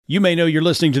You may know you're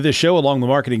listening to this show along the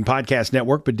Marketing Podcast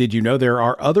Network, but did you know there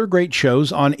are other great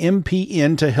shows on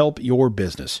MPN to help your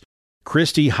business?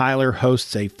 Christy Heiler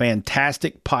hosts a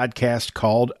fantastic podcast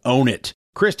called Own It.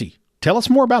 Christy, tell us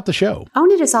more about the show.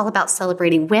 Own It is all about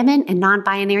celebrating women and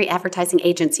non-binary advertising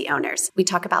agency owners. We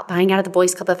talk about buying out of the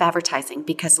Boys Club of Advertising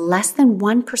because less than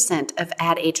 1% of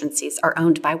ad agencies are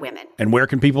owned by women. And where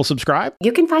can people subscribe?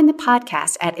 You can find the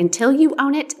podcast at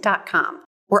untilyouownit.com.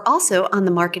 We're also on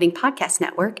the Marketing Podcast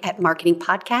Network at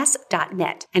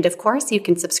marketingpodcast.net. And of course, you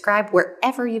can subscribe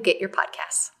wherever you get your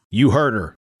podcasts. You heard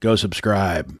her. Go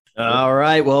subscribe. All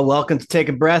right. Well, welcome to Take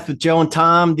a Breath with Joe and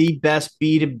Tom, the best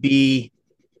B2B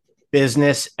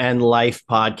business and life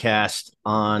podcast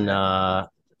on the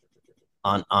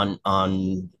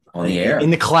air, in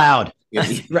the cloud.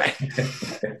 Right.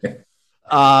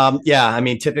 I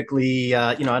mean, typically,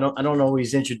 I don't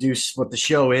always introduce what the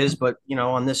show is, but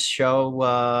on this show,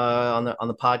 on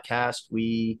the podcast,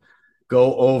 we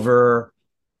go over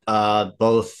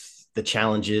both the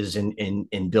challenges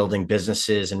in building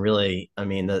businesses, and really, I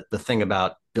mean, the thing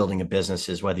about building a business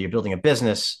is whether you're building a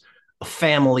business, a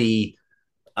family,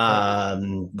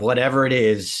 whatever it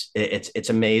is, it's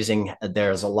amazing.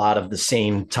 There's a lot of the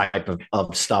same type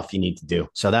of stuff you need to do.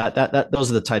 So that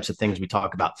those are the types of things we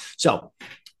talk about. So,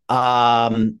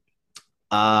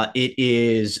 it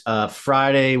is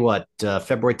Friday,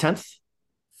 February 10th?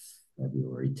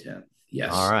 February 10th.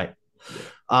 Yes. All right.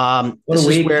 What a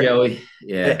week, Joey.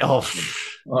 Yeah. It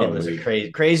was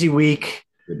a crazy week.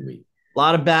 Good week. A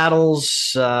lot of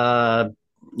battles, but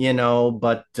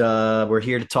we're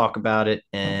here to talk about it,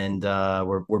 and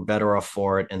we're better off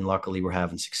for it. And luckily we're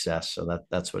having success. So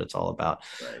that's what it's all about.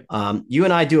 Right. You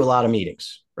and I do a lot of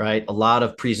meetings, right? A lot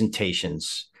of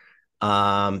presentations.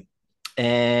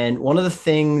 And one of the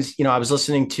things, I was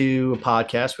listening to a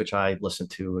podcast, which I listen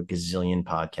to a gazillion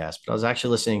podcasts, but I was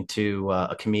actually listening to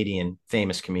a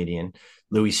famous comedian,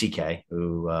 Louis C.K.,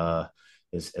 who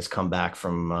has come back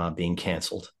from being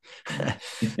canceled.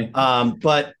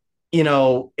 But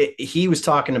he was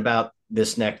talking about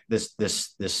this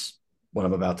what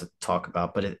I'm about to talk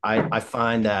about, but I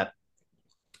find that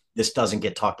this doesn't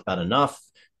get talked about enough.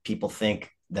 People think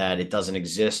that it doesn't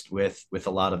exist with a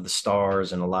lot of the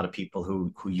stars and a lot of people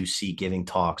who you see giving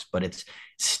talks, but it's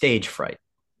stage fright,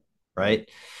 right?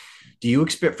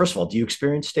 First of all, do you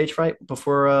experience stage fright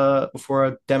before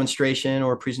a demonstration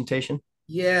or a presentation?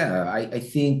 Yeah, I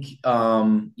think,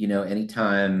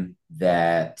 anytime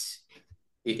that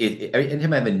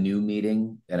anytime I have a new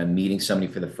meeting and I'm meeting somebody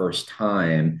for the first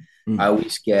time, I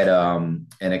always get an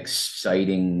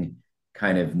exciting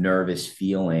kind of nervous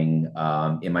feeling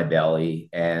in my belly.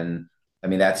 And I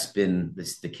mean, that's been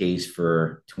the case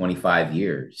for 25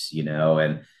 years,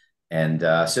 so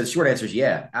the short answer is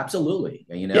yeah, absolutely.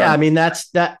 Yeah, I mean, that's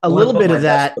a little bit of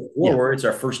that. Forward, it's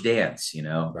our first dance,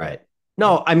 Right.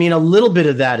 No, I mean, a little bit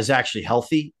of that is actually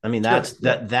healthy. I mean, that's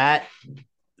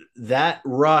that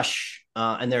rush,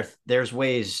 and there's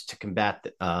ways to combat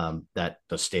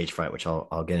the stage fright, which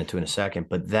I'll get into in a second.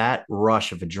 But that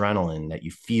rush of adrenaline that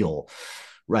you feel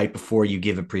right before you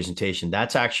give a presentation,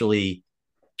 that's actually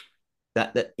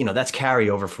that's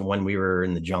carryover from when we were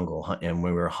in the jungle and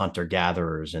we were hunter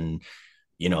gatherers, and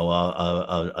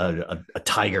a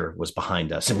tiger was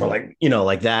behind us, and we're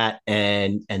like that,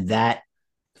 and that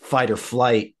fight or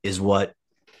flight is what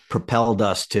propelled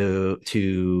us to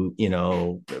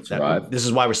survive. This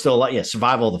is why we're still alive. Yeah,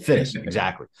 survival of the fittest.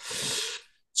 Exactly.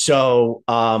 So,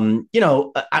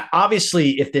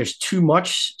 obviously, if there's too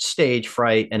much stage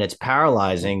fright and it's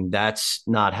paralyzing, that's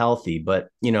not healthy. But,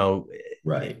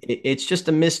 right. It's just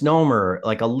a misnomer.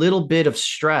 Like, a little bit of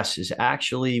stress is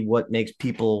actually what makes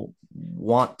people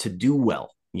want to do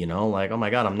well. Like, oh my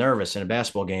God, I'm nervous in a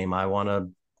basketball game.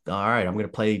 All right, I'm going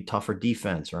to play tougher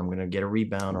defense, or I'm going to get a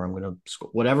rebound, or I'm going to score,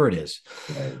 whatever it is,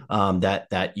 right.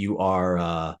 That you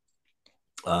are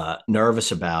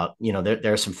nervous about.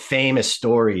 There are some famous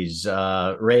stories.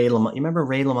 Ray Lamont, you remember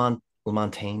Ray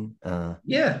LaMontagne?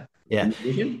 Yeah.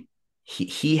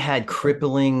 He had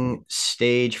crippling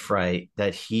stage fright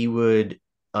that he would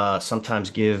sometimes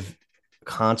give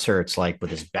concerts like with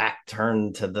his back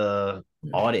turned to the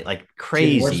audience, like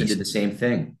crazy. Jim Morrison did the same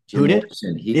thing. Who did?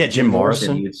 Jim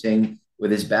Morrison. He would sing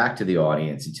with his back to the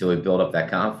audience until he built up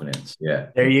that confidence. Yeah.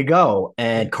 There you go.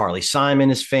 And Carly Simon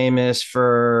is famous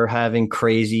for having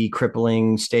crazy,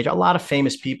 crippling stage. A lot of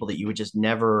famous people that you would just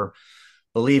never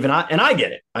believe. And I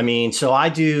get it. I mean, so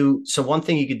one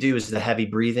thing you could do is the heavy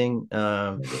breathing.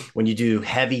 When you do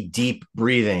heavy, deep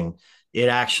breathing, it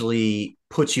actually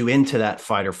puts you into that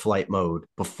fight or flight mode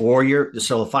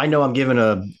so if I know I'm giving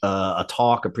a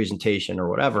talk, a presentation or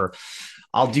whatever,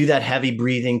 I'll do that heavy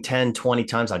breathing 10, 20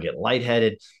 times. I'll get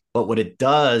lightheaded. But what it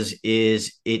does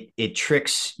is it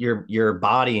tricks your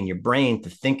body and your brain to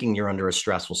thinking you're under a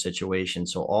stressful situation.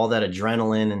 So all that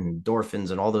adrenaline and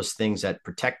endorphins and all those things that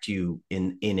protect you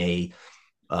in a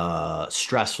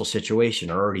stressful situation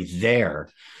are already there,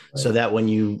 Right. so that when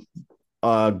you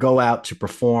go out to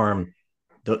perform,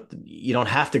 you don't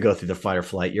have to go through the fight or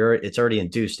flight. It's already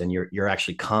induced, and you're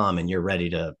actually calm and you're ready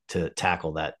to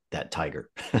tackle that tiger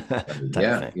type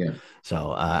Yeah. thing. Yeah.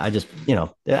 So I just,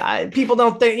 people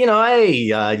don't think,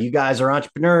 hey, you guys are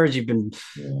entrepreneurs. You've been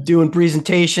Yeah. doing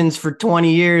presentations for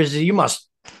 20 years. You must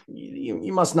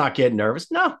not get nervous.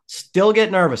 No, still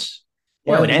get nervous.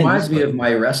 Well, It it ends, reminds me but of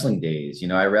my wrestling days.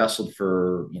 I wrestled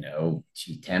for,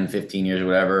 10, 15 years or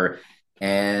whatever.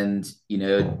 And,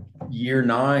 year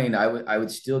nine, I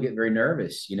would still get very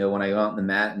nervous, when I go out on the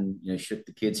mat and, shook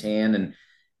the kid's hand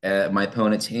and my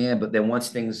opponent's hand. But then once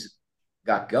things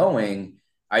got going,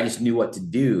 I just knew what to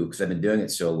do because I've been doing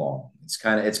it so long. It's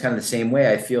kind of the same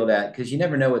way. I feel that because you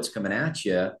never know what's coming at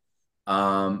you.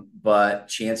 But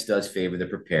chance does favor the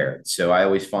prepared. So I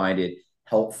always find it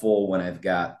helpful when I've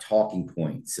got talking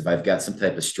points, if I've got some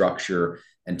type of structure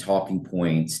and talking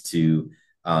points to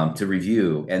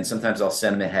review. And sometimes I'll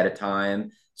send them ahead of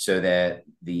time so that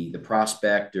the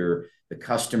prospect or the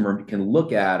customer can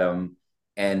look at them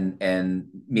and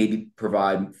maybe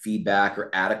provide feedback or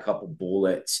add a couple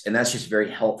bullets. And that's just very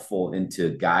helpful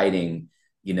into guiding,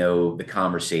 the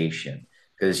conversation.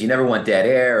 Because you never want dead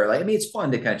air. It's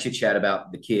fun to kind of chit chat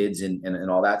about the kids and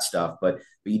all that stuff, but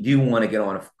you do want to get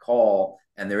on a call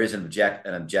and there is an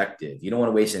objective. You don't want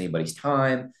to waste anybody's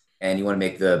time, and you want to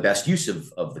make the best use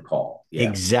of the call. Yeah.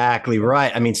 exactly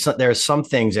right. I mean, there are some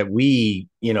things that we,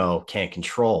 can't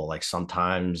control. Like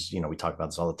sometimes, we talk about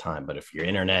this all the time, but if your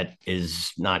internet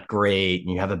is not great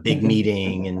and you have a big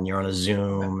meeting and you're on a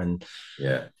Zoom and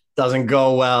Yeah. doesn't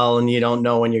go well and you don't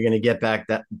know when you're going to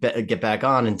get back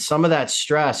on, and some of that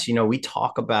stress, we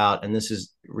talk about, and this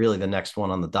is really the next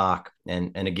one on the dock.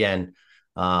 And again,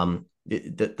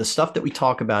 the stuff that we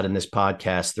talk about in this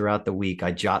podcast throughout the week,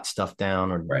 I jot stuff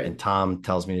down, Right. and Tom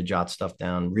tells me to jot stuff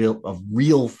down,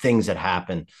 real things that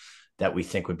happen that we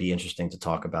think would be interesting to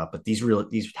talk about. But these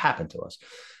happen to us.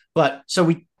 But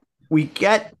so we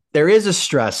get, there is a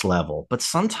stress level, but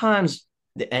sometimes,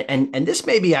 and this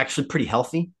may be actually pretty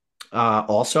healthy,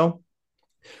 also,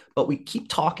 but we keep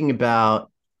talking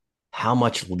about how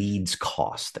much leads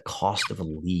cost, the cost of a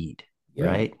lead, Yeah.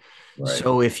 right? Right.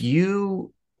 So if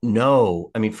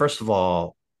I mean, first of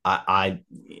all,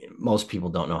 most people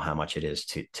don't know how much it is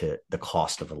to the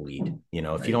cost of a lead.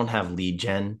 If you don't have lead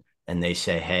gen and they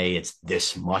say, hey, it's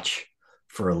this much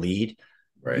for a lead,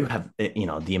 Right. you have,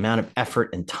 the amount of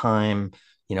effort and time,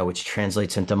 which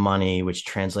translates into money, which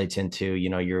translates into,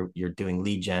 you're doing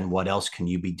lead gen. What else can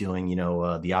you be doing?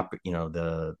 The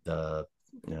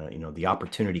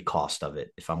opportunity cost of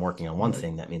it. If I'm working on one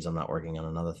thing, that means I'm not working on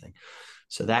another thing.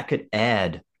 So that could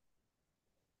add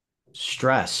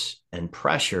stress and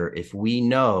pressure if we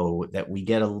know that we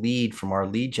get a lead from our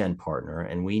lead gen partner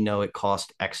and we know it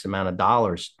costs X amount of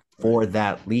dollars for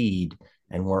that lead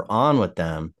and we're on with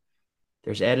them.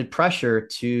 There's added pressure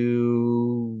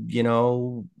to,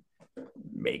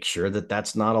 make sure that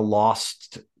that's not a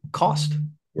lost cost.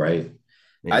 Right.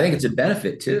 Yeah. I think it's a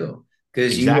benefit too,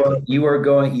 because Exactly.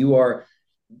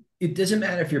 it doesn't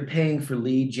matter if you're paying for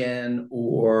lead gen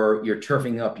or you're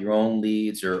turfing up your own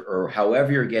leads or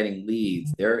however you're getting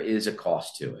leads, there is a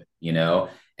cost to it,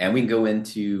 and we can go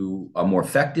into more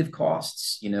effective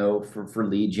costs, for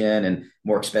lead gen and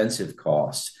more expensive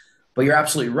costs. But you're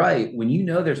absolutely right. When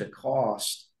there's a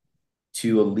cost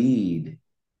to a lead,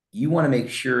 you want to make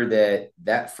sure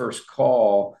that first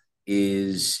call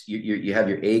is you have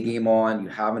your A game on, you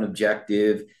have an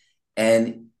objective,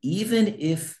 and even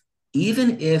if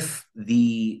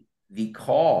the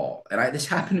call, and this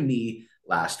happened to me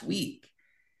last week.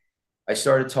 I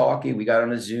started talking, we got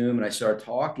on a Zoom and I started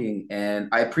talking, and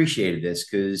I appreciated this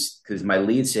because my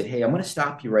lead said, hey, I'm going to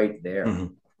stop you right there.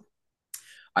 Mm-hmm.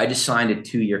 I just signed a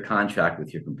 2-year contract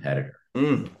with your competitor.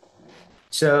 Mm.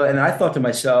 So, and I thought to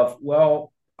myself,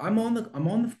 well, I'm on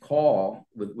the call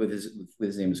with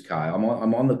his name is Kyle.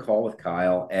 I'm on the call with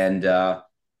Kyle, and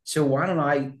so why don't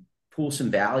I pull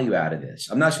some value out of this?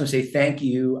 I'm not just going to say thank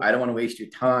you. I don't want to waste your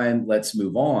time. Let's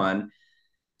move on.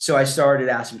 So I started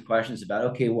asking questions about,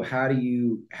 okay, well, how do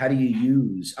you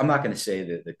use? I'm not going to say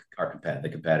the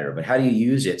competitor, but how do you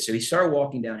use it? So he started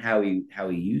walking down how he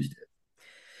used it.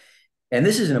 And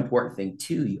this is an important thing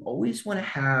too. You always want to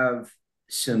have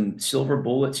some silver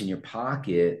bullets in your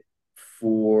pocket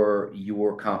for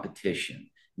your competition,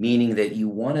 meaning that you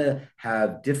want to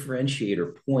have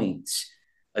differentiator points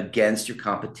against your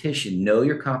competition. Know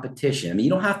your competition. I mean, you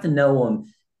don't have to know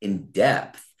them in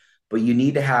depth, but you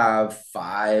need to have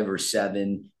 5 or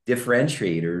 7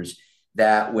 differentiators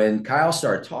that when Kyle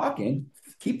started talking,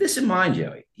 keep this in mind,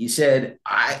 Joey. He said,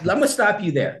 I'm going to stop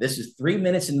you there. This is 3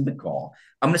 minutes into the call.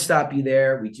 I'm going to stop you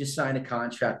there. We just signed a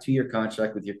contract, 2-year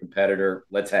contract with your competitor.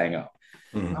 Let's hang up.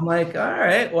 Mm-hmm. I'm like, all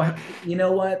right, well, you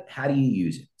know what? How do you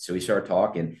use it? So we started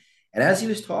talking. And as he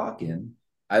was talking,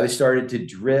 I was started to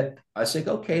drip. I was like,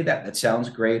 okay, that sounds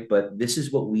great, but this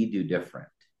is what we do different.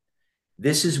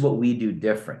 This is what we do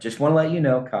different. Just want to let you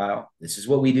know, Kyle, this is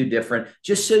what we do different,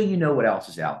 just so you know what else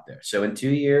is out there. So in 2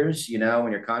 years,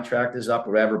 when your contract is up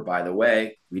or whatever, by the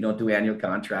way, we don't do annual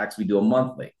contracts. We do a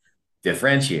monthly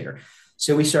differentiator.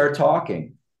 So we started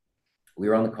talking. We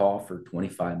were on the call for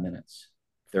 25 minutes,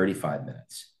 35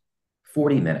 minutes,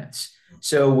 40 minutes.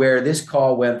 So where this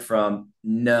call went from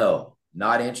no,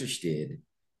 not interested,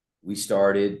 we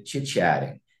started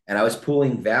chit-chatting. And I was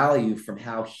pulling value from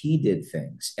how he did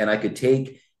things. And I could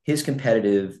take his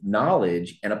competitive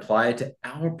knowledge and apply it to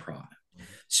our product.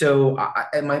 So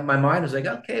my mind was like,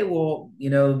 okay, well,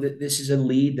 this is a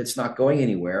lead that's not going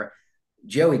anywhere.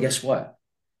 Joey, guess what?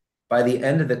 By the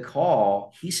end of the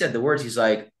call, he said the words, he's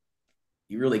like,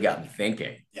 you really got me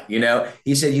thinking. Yeah.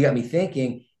 He said, you got me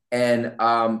thinking. And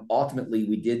ultimately,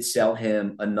 we did sell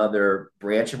him another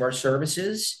branch of our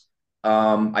services.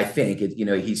 I think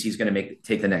he's going to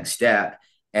take the next step,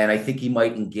 and I think he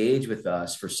might engage with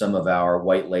us for some of our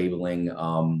white labeling,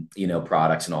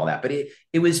 products and all that. But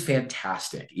it was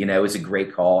fantastic. It was a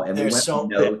great call, and it's a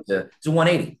 180. It was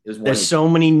 180. There's so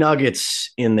many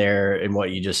nuggets in there in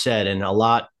what you just said, and a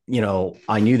lot.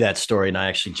 I knew that story, and I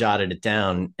actually jotted it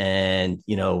down. And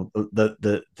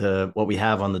the what we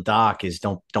have on the doc is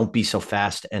don't be so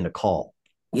fast to end a call.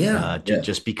 Yeah,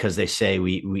 just because they say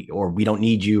we don't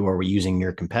need you, or we're using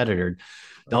your competitor,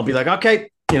 don't be like, okay,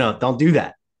 don't do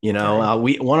that.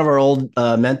 One of our old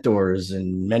mentors,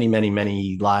 and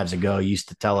many lives ago, used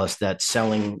to tell us that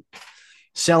selling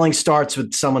starts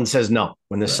with someone says no.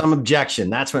 When there's some objection,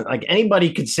 that's when, like,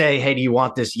 anybody could say, hey, do you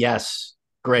want this? Yes,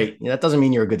 great. That doesn't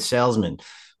mean you're a good salesman.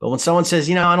 But when someone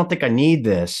says, I don't think I need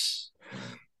this,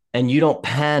 and you don't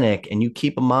panic and you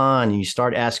keep them on and you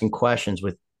start asking questions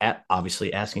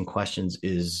obviously asking questions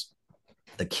is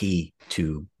the key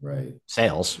to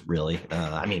sales, really.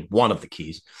 One of the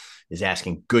keys is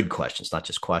asking good questions, not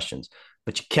just questions,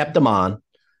 but you kept them on.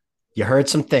 You heard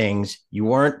some things. You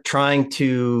weren't trying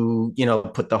to,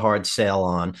 put the hard sale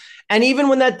on. And even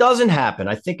when that doesn't happen,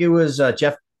 I think it was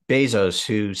Jeff Bezos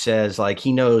who says, like,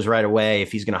 he knows right away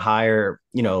if he's going to hire,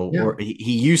 or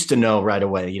he used to know right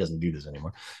away. He doesn't do this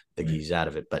anymore. I think he's out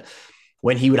of it. But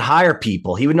when he would hire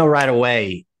people, he would know right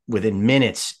away within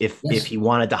minutes if he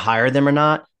wanted to hire them or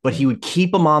not. But he would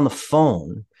keep them on the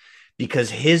phone because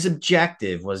his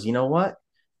objective was, what?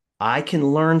 I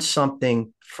can learn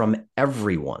something from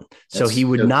everyone. So he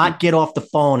would not get off the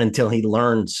phone until he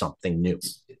learned something new.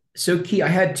 So key. I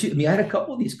had a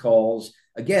couple of these calls.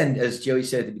 Again, as Joey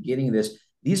said at the beginning of this,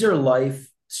 these are life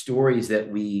stories that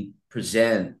we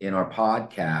present in our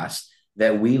podcast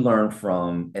that we learn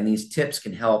from, and these tips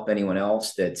can help anyone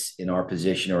else that's in our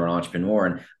position or an entrepreneur.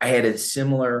 And I had a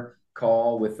similar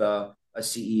call with a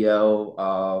CEO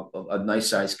of a nice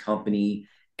sized company,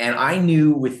 and I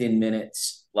knew within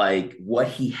minutes, like, what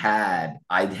he had,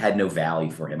 I had no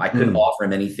value for him. I couldn't offer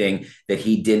him anything that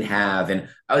he didn't have. And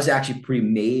I was actually pretty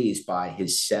amazed by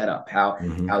his setup, how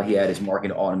he had his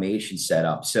marketing automation set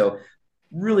up. So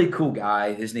really cool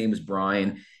guy. His name is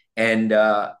Brian. And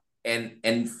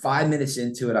 5 minutes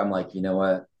into it, I'm like, you know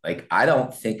what? Like, I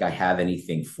don't think I have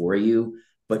anything for you,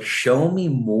 but show me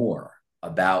more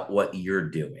about what you're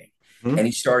doing. And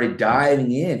he started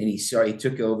diving in, and he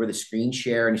took over the screen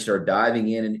share, and he started diving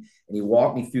in, and he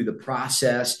walked me through the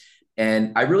process.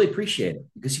 And I really appreciate it,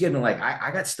 because he had been like, I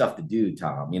got stuff to do,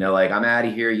 Tom, like, I'm out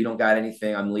of here. You don't got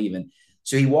anything. I'm leaving.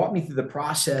 So he walked me through the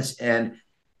process, and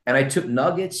I took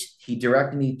nuggets. He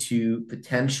directed me to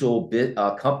potential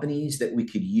companies that we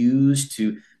could use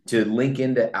to link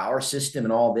into our system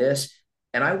and all this.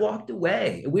 And I walked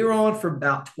away. We were on for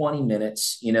about 20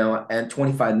 minutes, and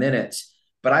 25 minutes.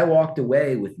 But I walked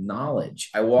away with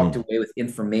knowledge. I walked away with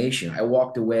information. I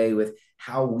walked away with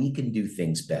how we can do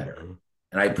things better.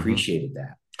 And I appreciated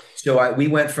that. So we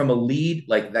went from a lead,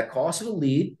 like that cost of a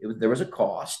lead, there was a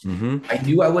cost. I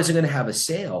knew I wasn't going to have a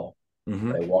sale,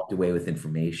 but I walked away with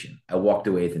information. I walked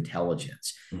away with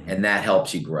intelligence, and that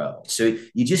helps you grow. So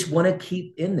you just want to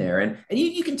keep in there, and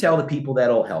you can tell the people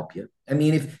that'll help you. I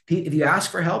mean, if you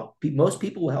ask for help, most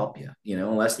people will help you,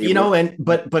 unless they,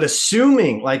 but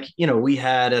assuming, like, we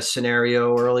had a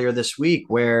scenario earlier this week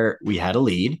where we had a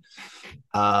lead,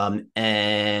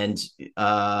 And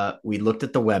we looked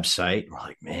at the website. We're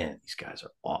like, man, these guys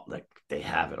are all like, they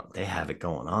have it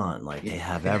going on. Like they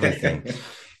have everything.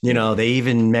 They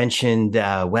even mentioned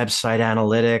website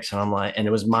analytics, and I'm like, and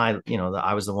it was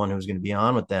I was the one who was going to be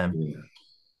on with them. Yeah.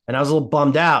 And I was a little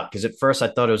bummed out because at first I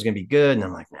thought it was going to be good. And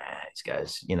I'm like, nah, these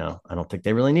guys, I don't think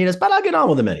they really need us, but I'll get on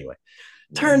with them anyway.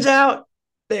 Turns out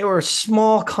they were a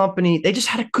small company. They just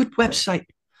had a good website.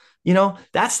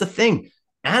 That's the thing.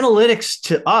 Analytics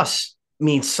to us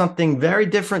means something very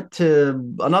different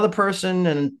to another person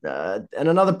and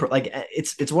another like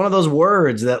it's one of those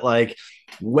words that like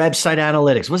website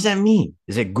analytics. What does that mean?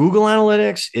 Is it Google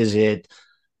Analytics? Is it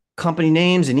company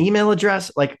names and email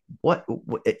address? Like what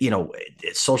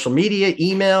social media,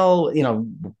 email,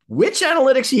 which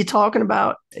analytics are you talking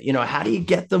about? How do you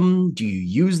get them? Do you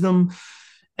use them?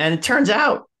 And it turns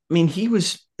out, I mean, he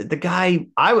was the guy.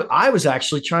 I was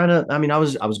actually trying to. I mean, I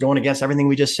was going against everything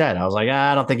we just said. I was like,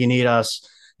 I don't think you need us.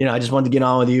 I just wanted to get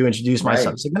on with you, introduce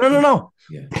myself. He's like, no.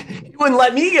 Yeah. He wouldn't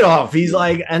let me get off. He's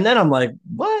like, and then I'm like,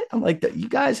 what? I'm like, you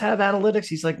guys have analytics?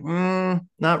 He's like,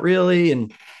 not really.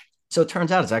 And so it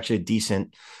turns out it's actually a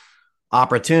decent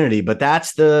opportunity, but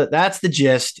that's the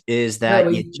gist is that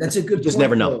that's a good just point,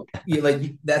 never know.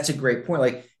 That's a great point.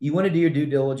 Like you want to do your due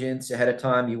diligence ahead of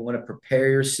time. You want to prepare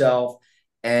yourself,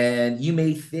 and you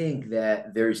may think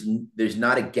that there's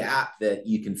not a gap that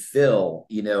you can fill,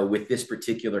 with this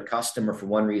particular customer for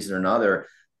one reason or another,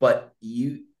 but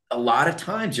a lot of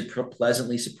times you're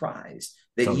pleasantly surprised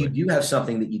that totally. You do have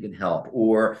something that you can help,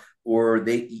 or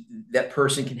that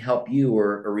person can help you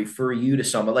or refer you to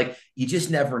someone. Like you just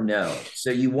never know.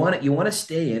 So you want to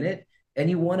stay in it, and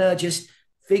you want to just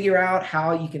figure out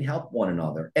how you can help one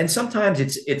another. And sometimes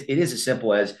it is as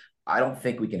simple as, I don't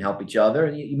think we can help each other,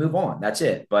 and you move on. That's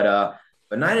it. But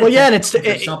not. Well, yeah, and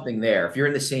there's something there if you're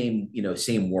in the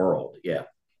same world. Yeah.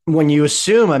 When you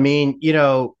assume, I mean,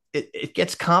 it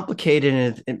gets complicated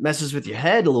and it messes with your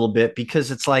head a little bit,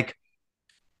 because it's like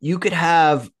you could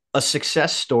have a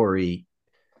success story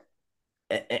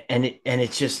and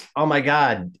it's just, oh my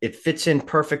God, it fits in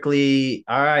perfectly.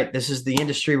 All right, this is the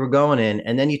industry we're going in.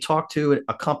 And then you talk to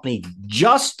a company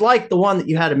just like the one that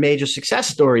you had a major success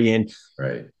story in,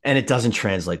 right? And it doesn't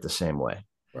translate the same way,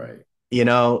 right?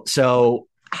 So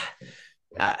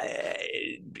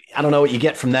I don't know what you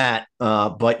get from that,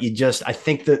 but I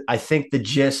think the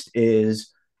gist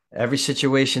is every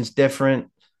situation's different.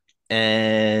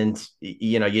 And,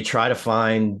 you try to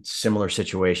find similar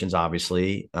situations,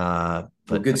 obviously. But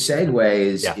a good segue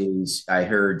is I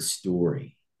heard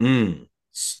story.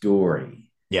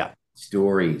 Story. Yeah.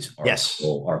 Stories are, yes.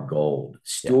 Are gold.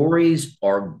 Stories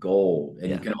are gold.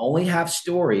 And you can only have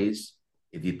stories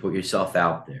if you put yourself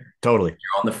out there. Totally.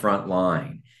 You're on the front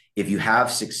line. If you have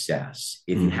success,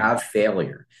 if you have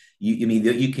failure,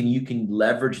 you can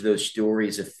leverage those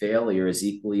stories of failure as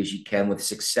equally as you can with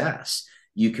success.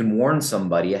 You can warn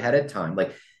somebody ahead of time.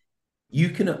 Like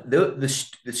you can,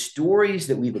 the stories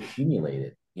that we've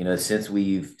accumulated, since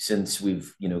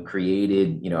we've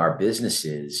created, our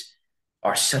businesses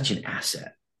are such an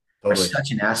asset. Totally. Are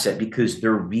such an asset because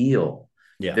they're real.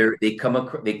 Yeah. They come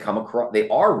across, they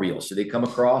are real. So they come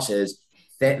across as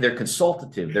they're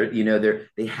consultative.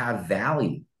 They have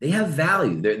value. They have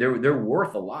value. They're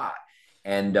worth a lot.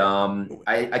 And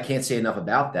I can't say enough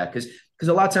about that because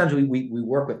a lot of times we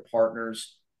work with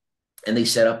partners and they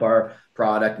set up our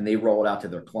product and they roll it out to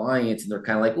their clients and they're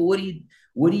kind of like, well,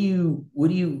 what do you,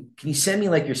 can you send me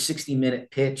like your 60-minute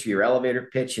pitch, your elevator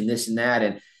pitch and this and that?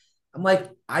 And I'm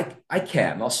like, I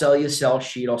can, I'll sell you a sell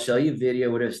sheet. I'll sell you a video.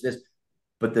 What is this?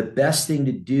 But the best thing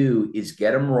to do is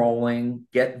get them rolling,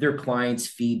 get their clients'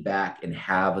 feedback and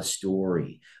have a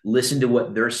story. Listen to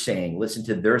what they're saying, listen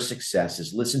to their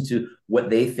successes, listen to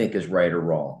what they think is right or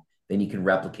wrong. Then you can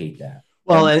replicate that.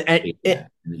 Well,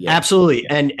 absolutely.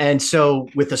 And so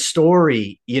with a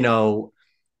story,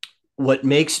 what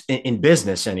makes in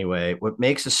business anyway, what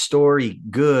makes a story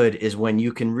good is when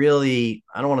you can really,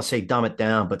 I don't want to say dumb it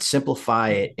down, but simplify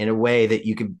it in a way that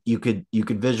you could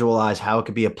visualize how it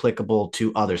could be applicable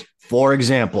to others. For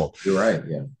example, you're right.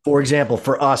 Yeah. For example,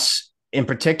 for us in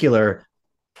particular,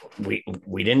 we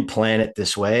didn't plan it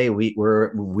this way.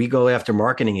 We go after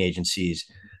marketing agencies,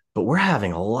 but we're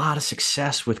having a lot of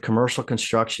success with commercial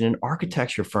construction and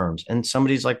architecture firms. And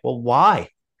somebody's like, well, why?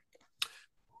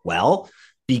 Well,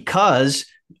 because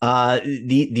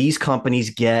these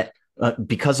companies get,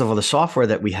 because of the software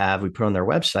that we put on their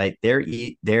website,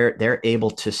 they're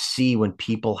able to see when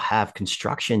people have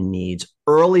construction needs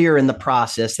earlier in the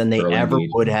process than they ever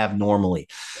would have normally.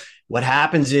 What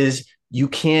happens is you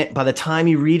can't, by the time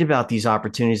you read about these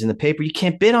opportunities in the paper, you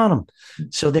can't bid on them.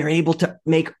 So they're able to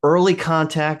make early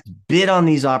contact, bid on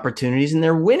these opportunities, and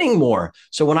they're winning more.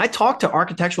 So when I talk to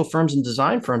architectural firms and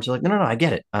design firms, they're like, no, I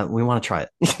get it. We want to try it.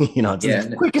 It's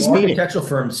the quickest meeting. Architectural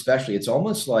firms, especially, it's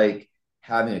almost like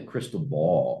having a crystal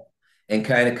ball, and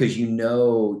kind of because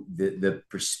the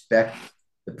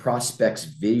prospect's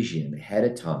vision ahead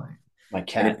of time. My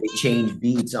cat. And if they change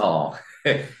beats,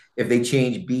 if they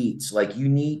change beats, like you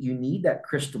need that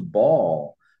crystal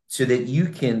ball so that you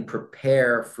can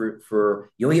prepare for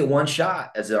you only get one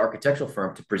shot as an architectural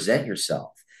firm to present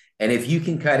yourself. And if you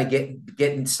can kind of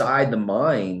get inside the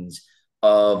minds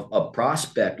of a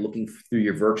prospect looking through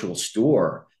your virtual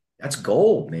store, that's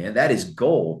gold, man. That is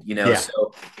gold, Yeah.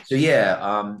 So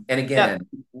yeah. And again,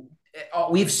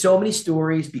 we have so many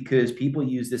stories because people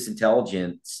use this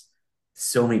intelligence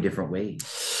so many different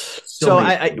ways.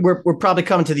 We're probably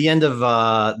coming to the end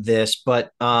of this,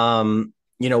 but one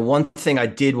thing I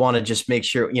did want to just make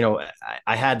sure,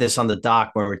 I had this on the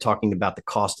doc when we were talking about the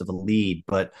cost of a lead,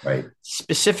 but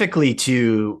specifically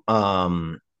to,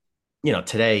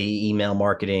 today, email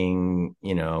marketing,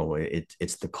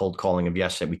 it's the cold calling of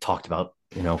yesterday. We talked about,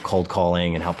 cold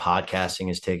calling and how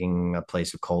podcasting is taking a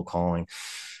place of cold calling.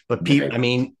 But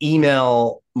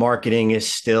email marketing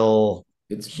is still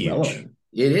huge. Relevant.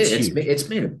 It is. It's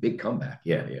made a big comeback.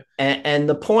 Yeah. And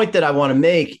the point that I want to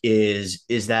make is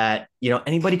that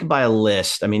anybody can buy a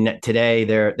list. I mean, today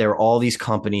there are all these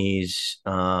companies.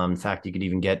 In fact, you could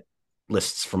even get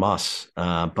lists from us.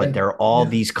 But there are all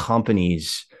these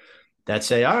companies that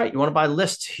say, "All right, you want to buy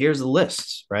lists? Here's the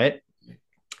lists." Right?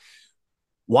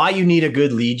 Why you need a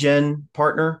good lead gen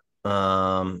partner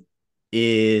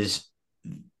is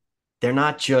they're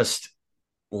not just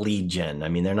lead gen. I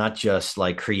mean, they're not just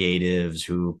like creatives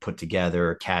who put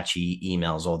together catchy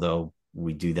emails, although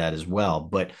we do that as well.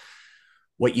 But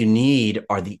what you need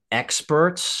are the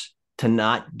experts to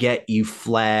not get you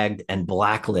flagged and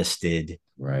blacklisted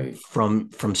from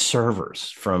servers,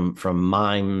 from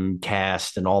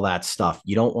Mimecast and all that stuff.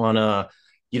 You don't want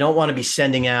to be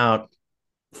sending out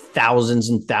thousands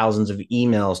and thousands of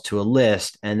emails to a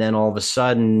list, and then all of a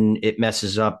sudden it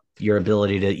messes up your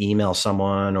ability to email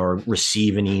someone or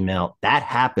receive an email. That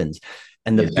happens.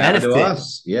 And the benefit to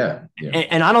us. Yeah.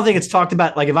 And I don't think it's talked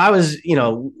about. Like if I was,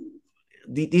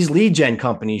 these lead gen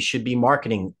companies should be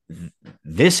marketing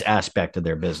this aspect of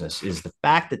their business, is the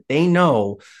fact that they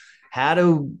know how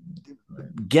to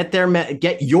get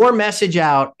your message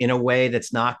out in a way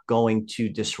that's not going to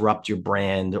disrupt your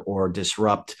brand or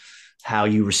disrupt how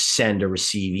you send or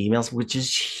receive emails, which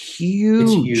is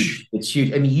huge. It's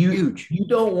huge. I mean, you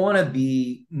don't want to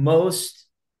be most,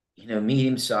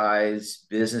 medium-sized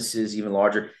businesses, even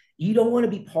larger. You don't want to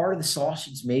be part of the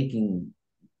sausage making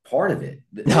part of it.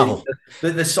 No,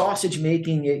 the sausage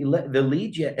making, the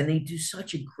lead gen, and they do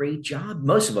such a great job.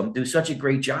 Most of them do such a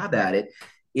great job at it.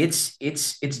 It's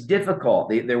difficult.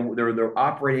 They're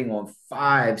operating on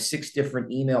 5-6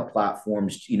 different email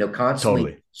platforms,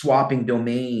 constantly swapping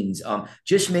domains,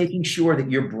 just making sure that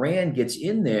your brand gets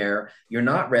in there. You're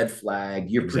not red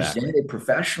flagged. You're presented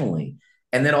professionally.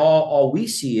 And then all we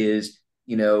see is,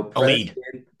 a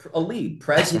lead.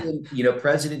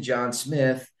 President John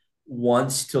Smith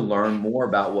wants to learn more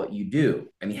about what you do.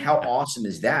 I mean, how awesome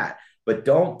is that? But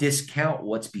don't discount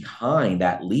what's behind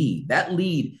that lead. That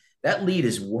lead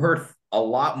is worth a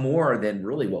lot more than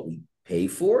really what we pay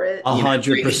for it.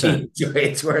 100%.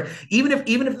 It's worth, even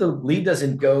if the lead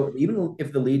doesn't go, even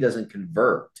if the lead doesn't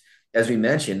convert, as we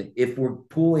mentioned, if we're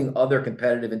pulling other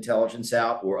competitive intelligence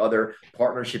out or other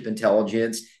partnership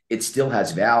intelligence, it still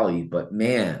has value. But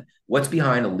man, what's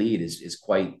behind a lead is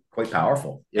quite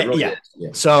powerful. It really is.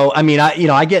 Yeah. So, I mean,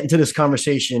 I get into this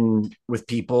conversation with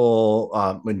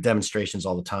people in demonstrations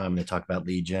all the time. And they talk about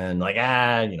lead gen, like,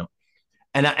 and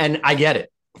I get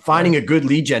it. Finding a good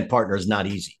lead gen partner is not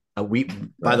easy.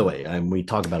 By the way, we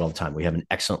talk about it all the time. We have an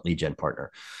excellent lead gen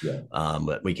partner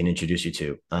that we can introduce you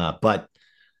to. But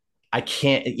I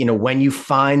can't, when you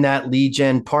find that lead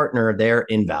gen partner, they're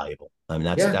invaluable. I mean,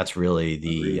 that's really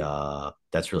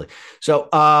so.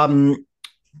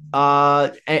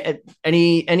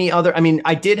 Any other? I mean,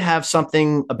 I did have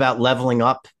something about leveling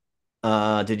up.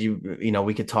 Did you?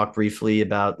 We could talk briefly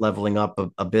about leveling up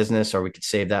a business, or we could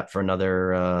save that for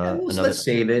another. Let's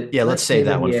save it. Yeah, let's save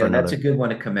that one for another. That's a good one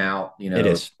to come out. It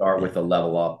is. Start with a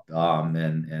level up.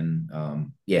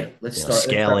 Let's start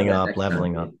scaling up,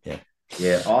 leveling up. Yeah.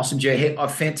 Yeah, awesome, Jay. Hey, a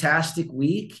fantastic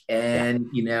week, and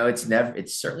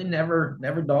it's certainly never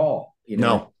dull.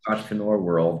 Entrepreneur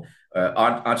world.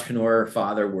 entrepreneur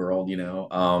father world,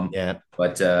 Yeah.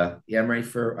 But I'm ready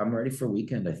for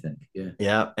weekend, I think. Yeah.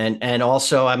 Yeah. And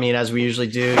also, I mean, as we usually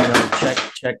do,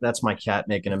 check. That's my cat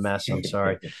making a mess. I'm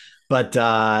sorry.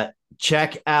 But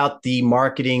check out the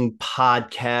Marketing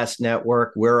Podcast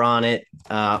Network. We're on it.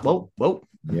 Whoa.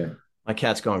 Yeah. My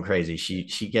cat's going crazy.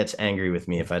 She gets angry with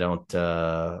me if I don't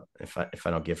if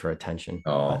I don't give her attention.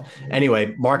 Oh,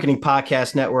 anyway, Marketing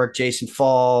Podcast Network, Jason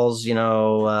Falls,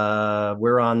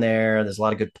 we're on there. There's a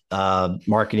lot of good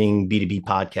marketing B2B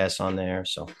podcasts on there.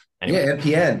 So anyway. Yeah,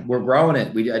 MPN, we're growing it.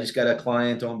 I just got a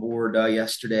client on board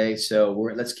yesterday, so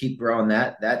let's keep growing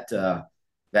that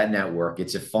network.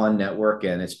 It's a fun network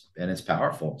and it's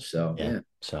powerful. So yeah.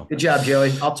 So good job,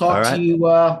 Joey. I'll talk to you.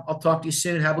 I'll talk to you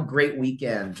soon. Have a great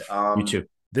weekend. You too.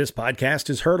 This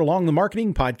podcast is heard along the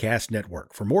Marketing Podcast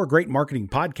Network. For more great marketing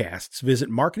podcasts,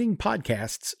 visit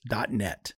marketingpodcasts.net.